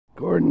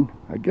Recording?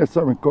 I guess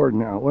I'm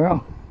recording now.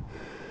 Well,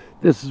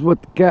 this is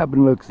what the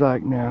cabin looks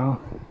like now.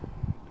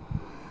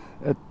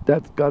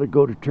 That's got to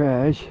go to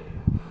trash.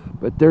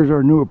 But there's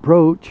our new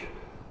approach.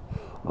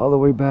 All the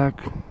way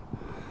back. The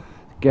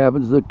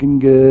cabin's looking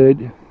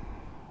good.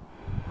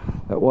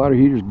 That water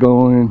heater's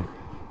going.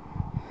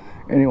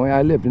 Anyway,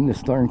 I lived in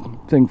this darn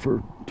thing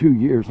for 2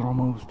 years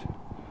almost.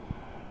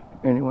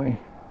 Anyway,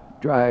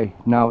 dry.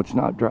 Now it's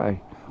not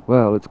dry.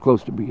 Well, it's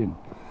close to being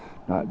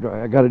not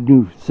dry. I got a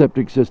new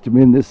septic system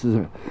in. This is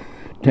a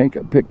tank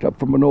I picked up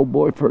from an old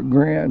boy for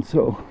 $1,000,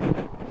 so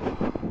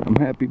I'm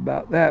happy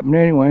about that. But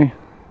anyway,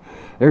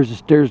 there's the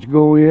stairs to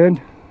go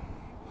in.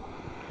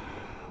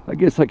 I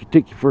guess I could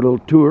take you for a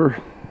little tour.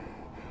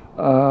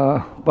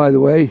 By the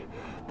way,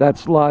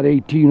 that's lot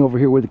 18 over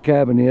here where the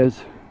cabin is.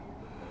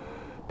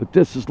 But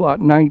this is lot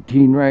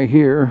 19 right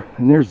here,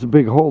 and there's the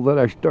big hole that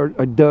I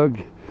dug,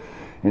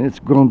 and it's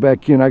grown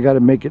back in. I got to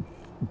make it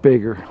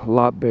bigger, a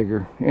lot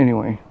bigger.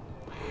 Anyway,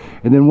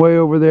 and then way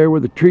over there where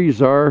the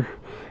trees are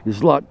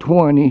is lot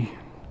 20.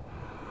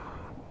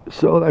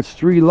 So that's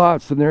 3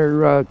 lots, and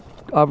they're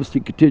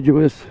obviously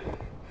contiguous.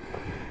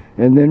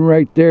 And then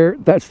right there,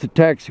 that's the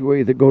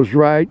taxiway that goes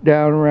right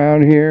down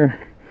around here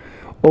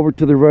over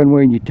to the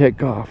runway, and you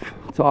take off.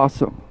 It's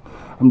awesome.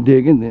 I'm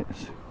digging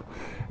this.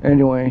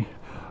 Anyway,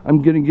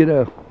 I'm gonna get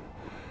a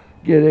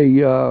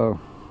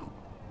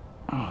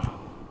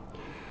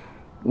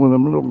one of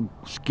them little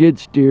skid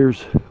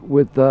steers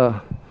with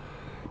a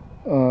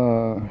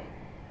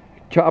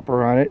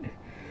chopper on it,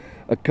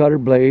 a cutter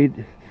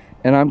blade,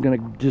 and I'm gonna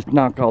just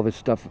knock all this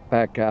stuff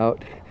back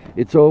out.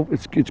 It's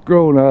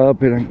growing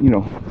up, and you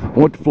know, I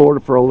went to Florida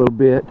for a little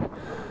bit,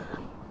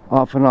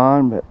 off and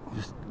on, but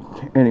just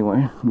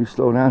anyway, let me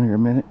slow down here a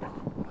minute.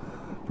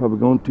 Probably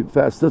going too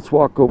fast. Let's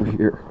walk over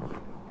here.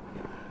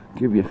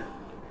 Give you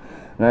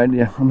an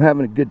idea. I'm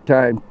having a good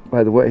time,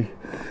 by the way.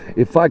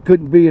 If I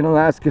couldn't be in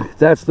Alaska,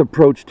 that's the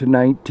approach to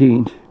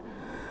 19.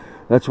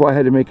 That's why I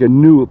had to make a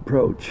new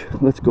approach.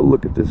 Let's go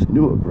look at this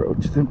new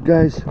approach. Them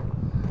guys,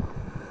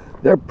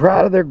 they're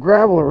proud of their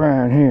gravel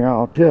around here,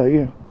 I'll tell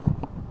you.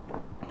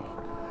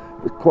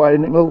 It's quite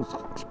a little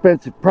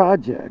expensive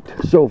project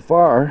so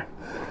far.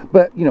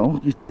 But, you know,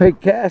 just pay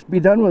cash,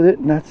 be done with it,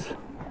 and that's...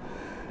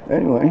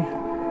 Anyway,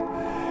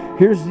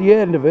 here's the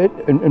end of it.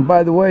 And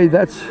by the way,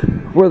 that's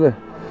where the...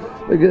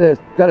 Look at this.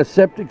 Got a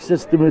septic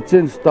system that's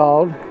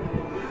installed.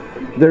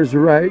 There's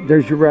your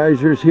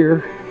risers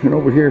here and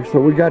over here. So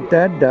we got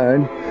that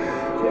done.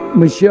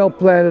 Michelle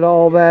planted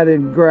all that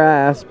in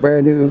grass,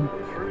 brand new.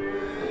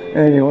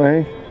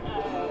 Anyway,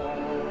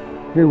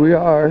 here we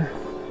are.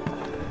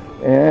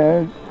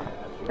 And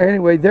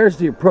anyway, there's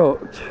the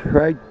approach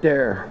right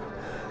there.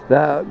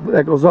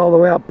 That goes all the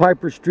way out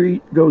Piper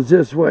Street, goes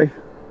this way.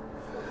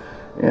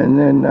 And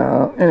then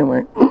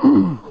anyway,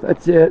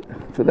 that's it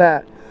for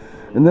that.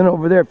 And then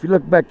over there, if you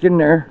look back in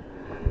there,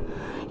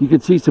 you can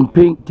see some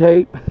pink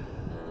tape.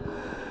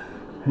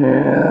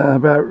 Yeah,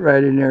 about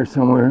right in there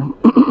somewhere.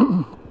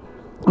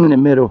 In the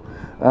middle.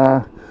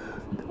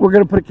 We're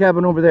going to put a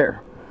cabin over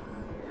there.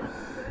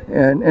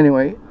 And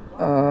anyway,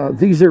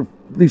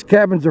 these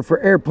cabins are for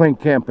airplane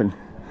camping.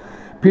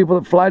 People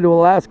that fly to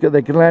Alaska,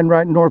 they can land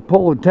right in North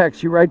Pole and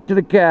taxi right to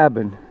the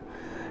cabin.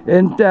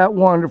 Isn't that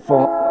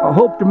wonderful? I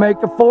hope to make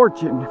a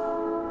fortune.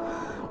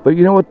 But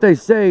you know what they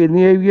say in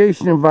the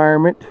aviation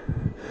environment,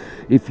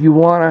 if you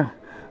want to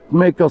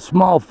make a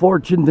small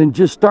fortune, then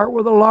just start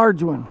with a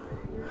large one.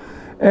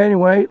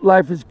 Anyway,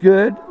 life is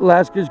good.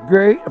 Alaska's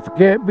great. If I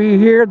can't be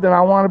here, then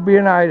I want to be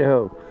in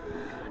Idaho.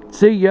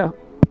 See ya.